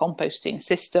chicken composting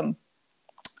system.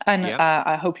 And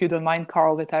I hope you don't mind,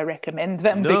 Carl, that I recommend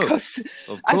them, because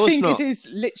I think it is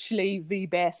literally the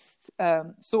best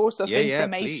source of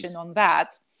information on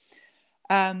that.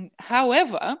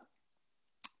 However,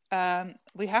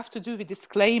 we have to do the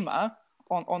disclaimer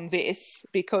on this,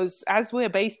 because as we're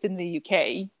based in the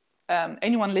UK,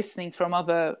 anyone listening from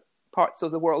other parts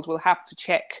of the world will have to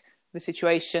check the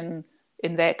situation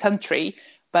in their country.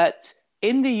 But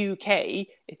in the UK,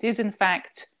 it is in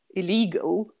fact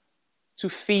illegal to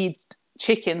feed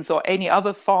chickens or any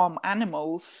other farm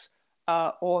animals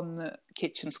on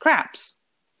kitchen scraps,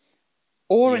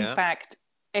 or in fact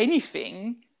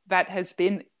anything that has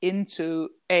been into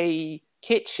a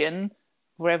kitchen,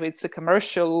 whether it's a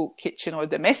commercial kitchen or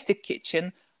domestic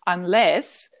kitchen,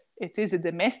 unless it is a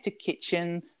domestic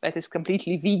kitchen that is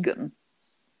completely vegan.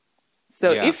 So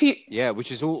if you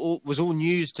which is all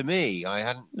news to me. I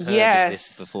hadn't heard of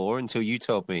this before until you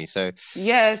told me. So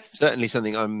certainly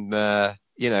something I'm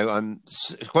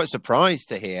quite surprised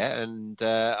to hear, and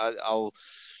I'll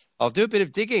do a bit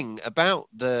of digging about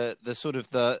the sort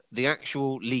of the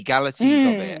actual legalities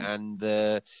of it, and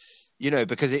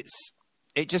because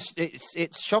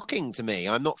it's shocking to me.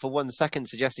 I'm not for one second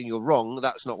suggesting you're wrong.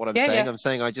 That's not what I'm Yeah, saying. yeah. I'm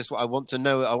saying I want to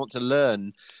know. I want to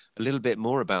learn a little bit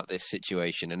more about this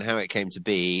situation and how it came to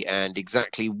be, and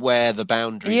exactly where the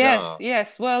boundaries Yes, are.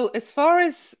 yes. Well, as far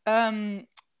as I'm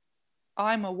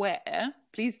aware,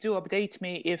 please do update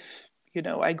me if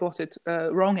I got it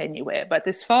wrong anywhere. But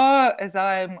as far as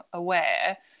I'm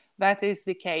aware, that is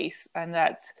the case, and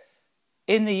that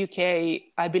in the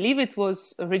UK, I believe it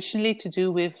was originally to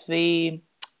do with the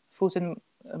foot and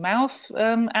mouth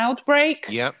outbreak,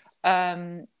 Yeah,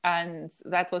 and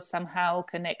that was somehow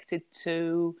connected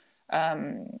to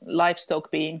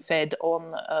livestock being fed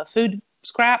on food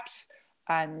scraps,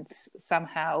 and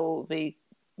somehow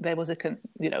there was a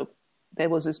there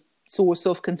was a source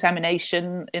of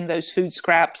contamination in those food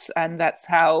scraps, and that's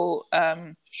how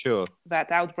sure.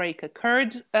 that outbreak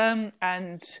occurred, and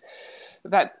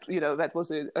that that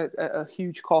was a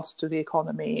huge cost to the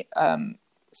economy.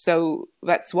 So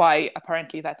that's why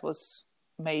apparently that was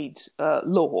made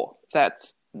law,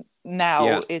 that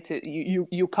now Yeah,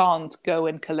 you can't go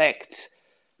and collect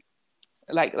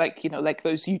like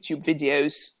those YouTube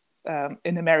videos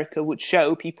in America would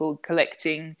show people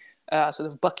collecting sort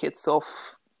of buckets of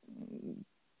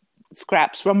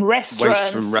scraps from waste from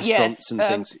restaurants, yes, restaurants and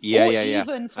things. Yeah, or yeah, yeah.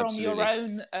 even from your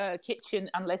Absolutely. own kitchen,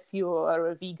 unless you are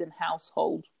a vegan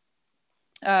household.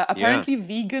 Yeah, Apparently,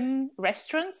 vegan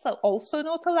restaurants are also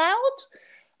not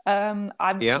allowed.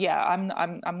 I'm yeah. yeah,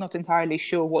 I'm not entirely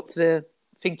sure what the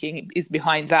thinking is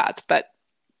behind that, but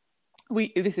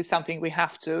this is something we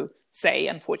have to say,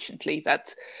 unfortunately,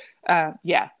 that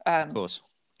Of course.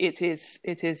 it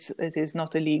is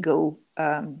not a legal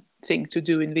thing to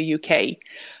do in the UK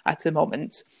at the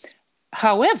moment.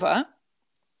 However,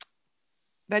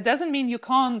 that doesn't mean you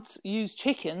can't use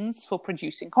chickens for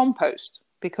producing compost,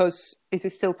 because it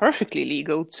is still perfectly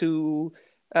legal to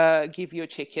give your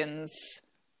chickens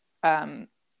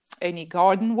any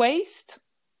garden waste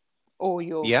or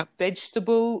your Yeah,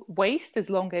 vegetable waste, as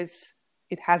long as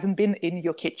it hasn't been in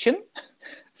your kitchen.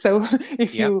 So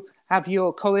if yeah, you have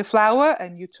your cauliflower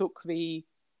and you took the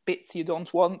bits you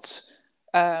don't want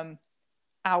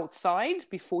outside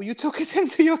before you took it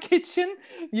into your kitchen,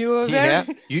 you are yeah.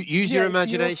 very You use your yes, you are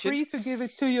imagination. free to give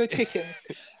it to your chickens.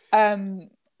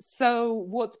 So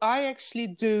what I actually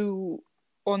do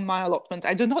on my allotment,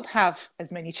 I do not have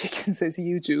as many chickens as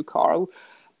you do, Carl.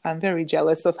 I'm very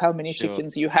jealous of how many Sure.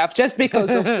 chickens you have, just because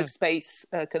of the space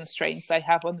constraints I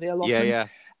have on the Yeah, allotment.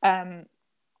 yeah.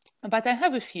 But I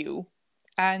have a few,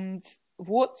 and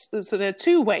so there are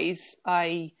two ways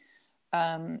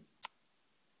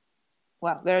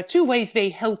there are two ways they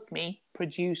help me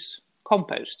produce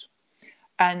compost.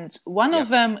 And one Yeah. of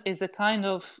them is a kind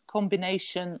of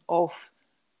combination of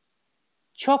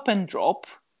chop and drop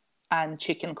and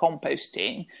chicken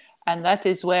composting. And that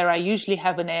is where I usually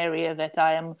have an area that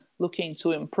I am looking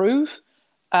to improve.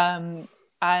 And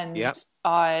Yeah.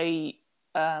 I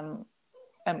am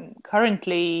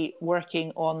currently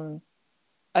working on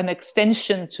an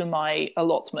extension to my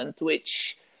allotment,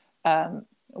 which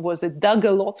was a dug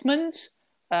allotment.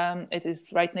 It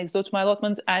is right next door to my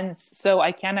allotment, and so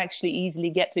I can actually easily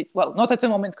get to it. Well, not at the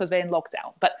moment because they're in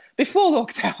lockdown, but before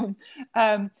lockdown,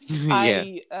 Yeah.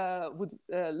 I would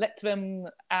let them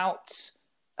out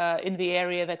in the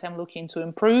area that I'm looking to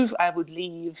improve. I would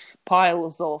leave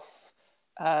piles of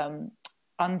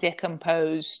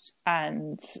undecomposed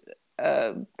and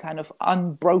kind of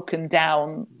unbroken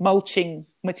down mulching Yeah.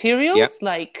 materials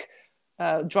like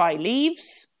dry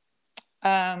leaves,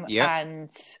 Yeah.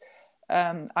 and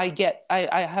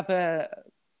I have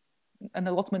an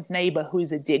allotment neighbor who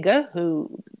is a digger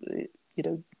who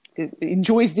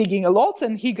enjoys digging a lot,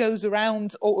 and he goes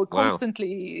around Wow. constantly.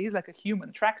 He's like a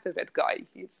human tractor, that guy.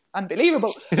 He's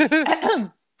unbelievable.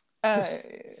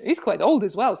 He's quite old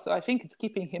as well, so I think it's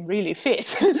keeping him really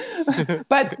fit.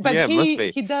 but Yeah, must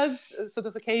be. he does sort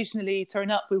of occasionally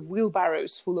turn up with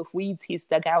wheelbarrows full of weeds he's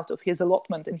dug out of his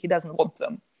allotment, and he doesn't want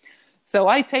them. So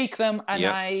I take them and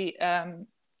Yeah.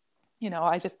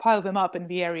 I just pile them up in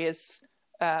the areas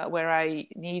where I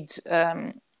need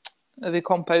the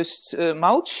compost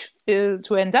mulch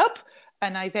to end up,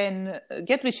 and I then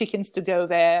get the chickens to go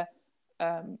there,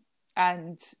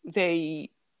 and they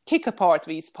kick apart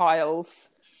these piles,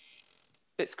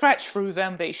 they scratch through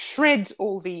them, they shred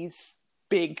all these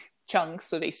big chunks,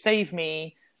 so they save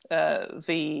me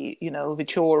the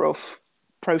chore of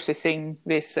processing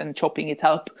this and chopping it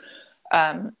up.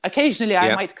 Occasionally I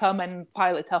Yeah. might come and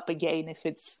pile it up again if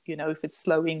it's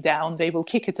slowing down. They will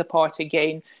kick it apart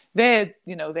again. They're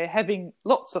having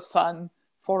lots of fun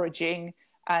foraging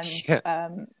and Yeah.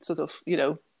 sort of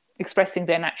expressing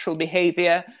their natural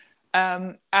behavior.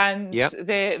 And Yep.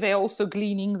 they're also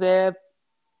gleaning their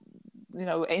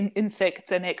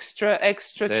insects and extra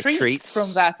Their treats treats.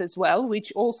 from that as well,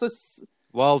 which also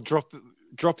While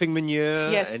dropping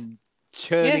manure yes. and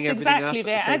churning Yes, everything exactly. up at the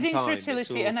They're same adding time.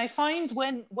 fertility, and I find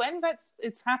when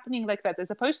it's happening like that,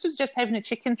 as opposed to just having a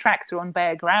chicken tractor on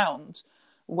bare ground,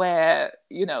 where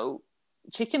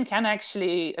chicken can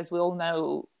actually, as we all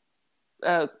know,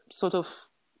 sort of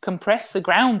compress the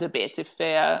ground a bit if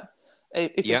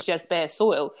it's just bare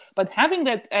soil. But having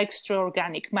that extra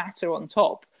organic matter on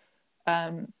top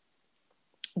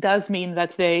does mean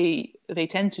that they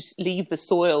tend to leave the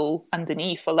soil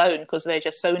underneath alone, because they're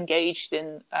just so engaged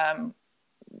in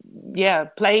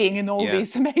playing in all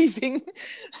these amazing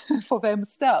for them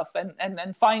stuff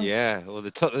and find or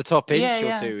the top inch or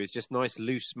yeah. two is just nice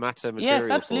loose matter Yes, material for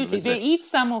them, absolutely. isn't They it? eat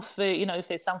some of the, if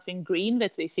there's something green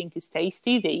that they think is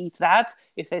tasty, they eat that.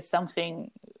 If there's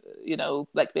something,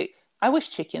 I wish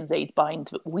chickens ate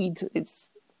bindweed. It's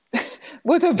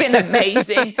would have been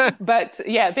amazing. But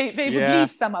yeah, they would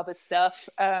leave some other stuff.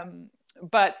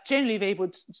 But generally they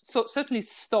would certainly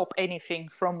stop anything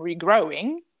from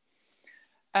regrowing.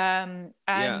 And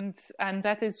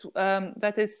that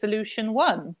is solution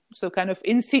one. So kind of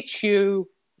in situ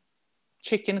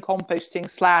chicken composting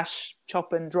 /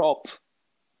 chop and drop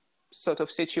sort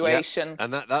of situation.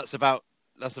 And that's about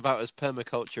as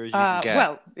permaculture as you can get.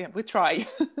 Well, yeah, we try.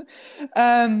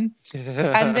 And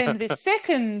then the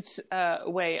second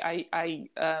way I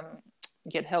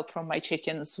get help from my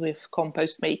chickens with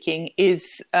compost making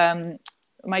is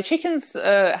my chickens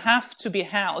have to be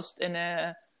housed in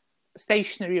a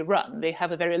stationary run. They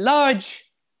have a very large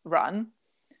run,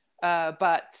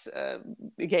 but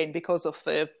again, because of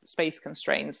space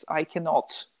constraints, I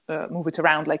cannot move it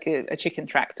around like a chicken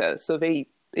tractor. So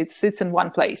it sits in one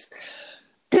place.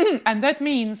 And that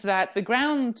means that the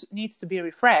ground needs to be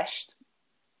refreshed.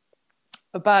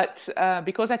 But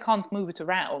because I can't move it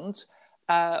around,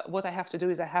 what I have to do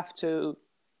is I have to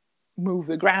move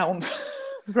the ground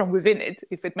from within it,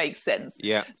 if it makes sense.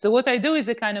 Yeah. So what I do is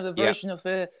a kind of a version of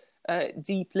a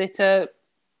deep litter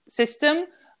system,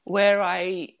 where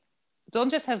I don't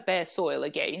just have bare soil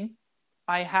again.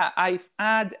 I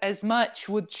add as much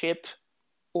wood chip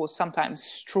or sometimes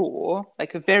straw,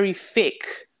 like a very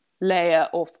thick layer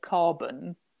of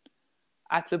carbon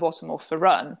at the bottom of the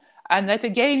run. And that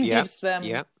again gives them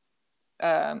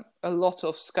a lot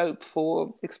of scope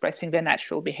for expressing their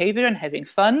natural behavior and having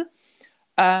fun,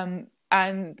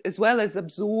 and as well as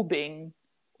absorbing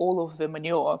all of the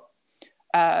manure.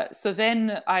 So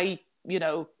then I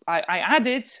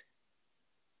added,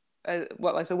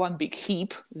 as a one big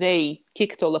heap. They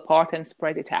kicked all apart and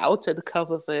spread it out to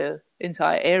cover the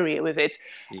entire area with it.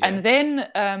 Yeah. And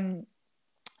then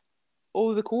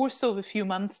over the course of a few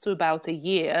months to about a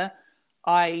year,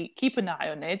 I keep an eye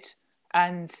on it.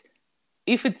 And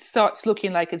if it starts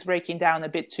looking like it's breaking down a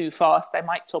bit too fast, I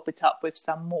might top it up with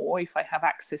some more if I have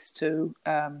access to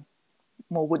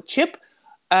more wood chip.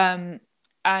 And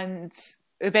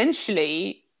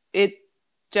eventually it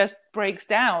just breaks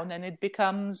down and it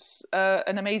becomes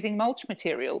an amazing mulch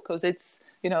material, because it's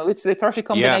the perfect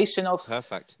combination of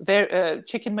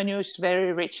chicken manure is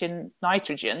very rich in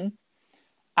nitrogen,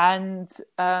 and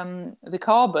the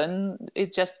carbon,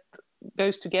 it just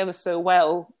goes together so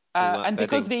well. And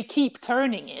because they keep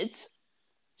turning it,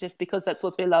 just because that's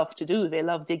what they love to do, they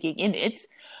love digging in it.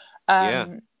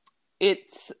 It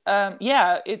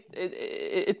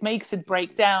makes it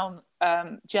break down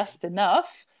just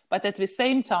enough, but at the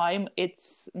same time,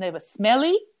 it's never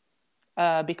smelly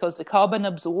because the carbon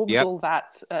absorbs all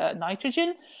that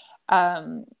nitrogen.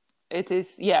 It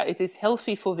is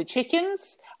healthy for the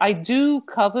chickens. I do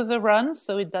cover the run,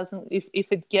 so it doesn't.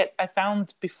 I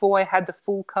found before I had the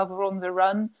full cover on the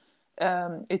run,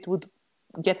 it would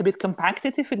get a bit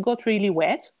compacted if it got really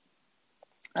wet,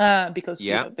 because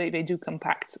they do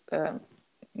compact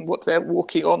what they're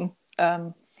walking on.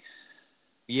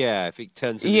 If it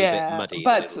turns a little bit muddy.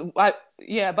 But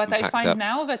I find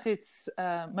now that it's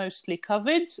mostly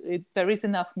covered, there is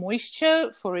enough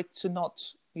moisture for it to not,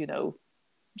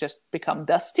 just become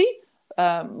dusty.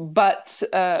 It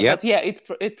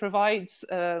provides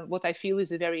what I feel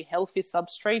is a very healthy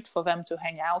substrate for them to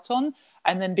hang out on.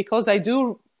 And then because I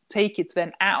do take it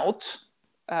then out,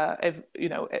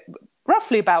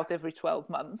 roughly about every 12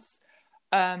 months,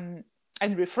 and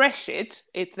refresh it,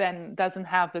 it then doesn't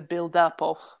have a build-up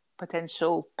of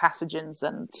potential pathogens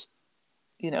and,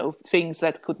 things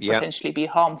that could potentially be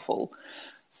harmful.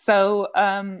 So,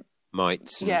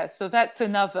 so that's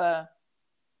another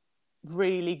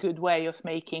really good way of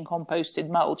making composted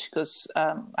mulch, because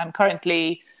I'm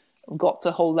currently got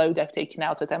a whole load I've taken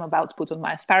out that I'm about to put on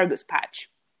my asparagus patch.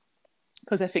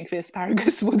 because I think the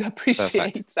asparagus would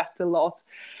appreciate Perfect. that a lot.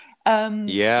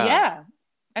 Yeah.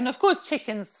 And of course,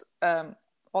 chickens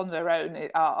on their own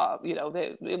are,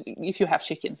 if you have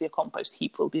chickens, your compost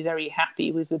heap will be very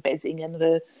happy with the bedding and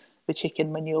the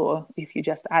chicken manure if you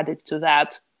just add it to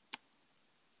that.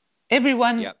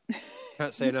 Everyone. Yep.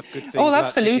 Can't say enough good things Oh, about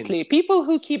absolutely. chickens. People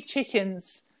who keep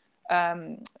chickens,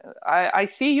 I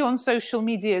see you on social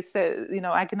media,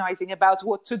 agonizing about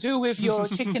what to do with your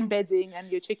chicken bedding and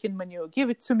your chicken manure. Give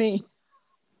it to me.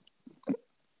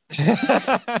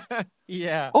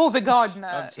 Yeah. Or the gardener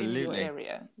Absolutely. in your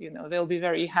area. They'll be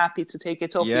very happy to take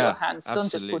it off your hands. Absolutely.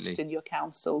 Don't just put it in your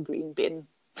council green bin.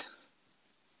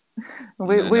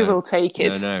 We will take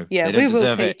it. No. Yeah, we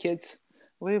will take it.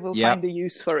 We will find a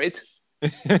use for it.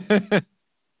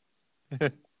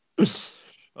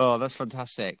 Oh, that's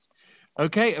fantastic.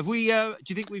 Okay, have we? Do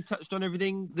you think we've touched on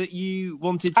everything that you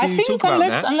wanted to talk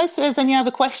about? Unless there's any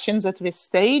other questions at this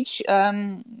stage,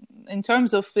 in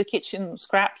terms of the kitchen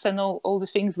scraps and all the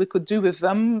things we could do with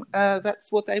them,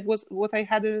 that's what I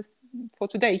had for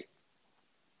today.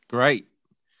 Great.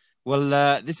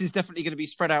 Well, this is definitely going to be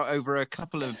spread out over a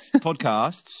couple of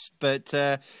podcasts, but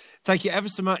thank you ever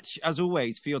so much, as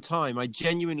always, for your time. I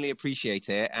genuinely appreciate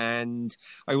it. And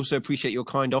I also appreciate your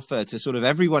kind offer to sort of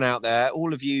everyone out there,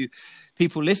 all of you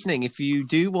people listening. If you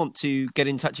do want to get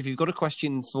in touch, if you've got a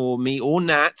question for me or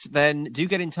Nat, then do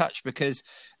get in touch, because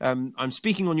I'm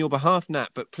speaking on your behalf, Nat,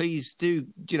 but please do,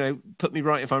 put me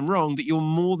right if I'm wrong, but you're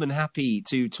more than happy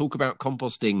to talk about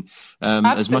composting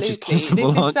as much as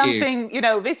possible, aren't you?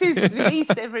 This is the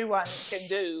least everyone can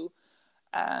do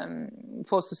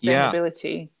for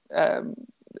sustainability,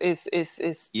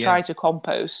 is try to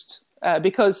compost.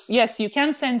 Because, yes, you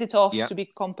can send it off to be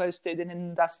composted in an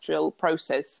industrial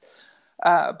process,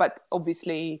 but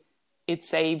obviously it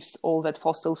saves all that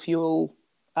fossil fuel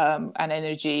and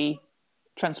energy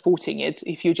transporting it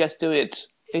if you just do it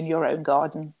in your own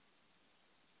garden.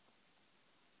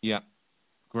 Yeah,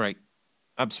 great.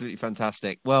 Absolutely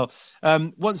fantastic. Well,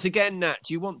 once again, Nat,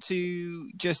 do you want to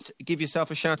just give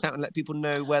yourself a shout out and let people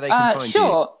know where they can find you?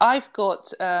 Sure. I've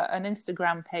got an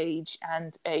Instagram page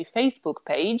and a Facebook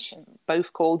page,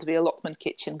 both called The Allotment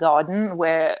Kitchen Garden,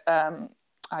 where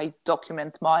I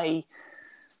document my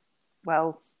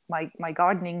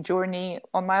gardening journey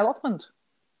on my allotment.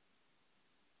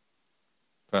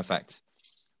 Perfect.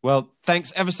 Well,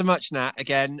 thanks ever so much, Nat,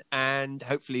 again, and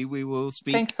hopefully we will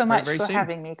speak. Thanks so much very for soon.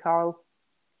 having me, Carl.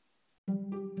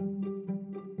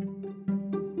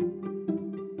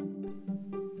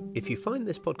 If you find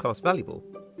this podcast valuable,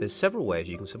 there's several ways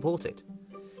you can support it.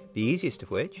 The easiest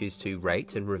of which is to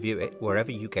rate and review it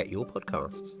wherever you get your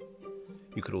podcasts.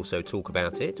 You could also talk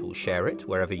about it or share it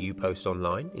wherever you post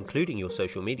online, including your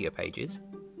social media pages.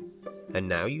 And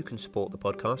now you can support the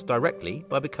podcast directly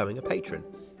by becoming a patron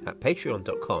at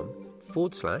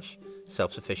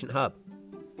patreon.com/self-sufficient-hub.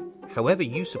 However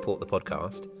you support the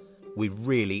podcast, we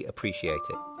really appreciate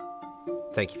it.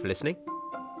 Thank you for listening.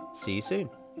 See you soon.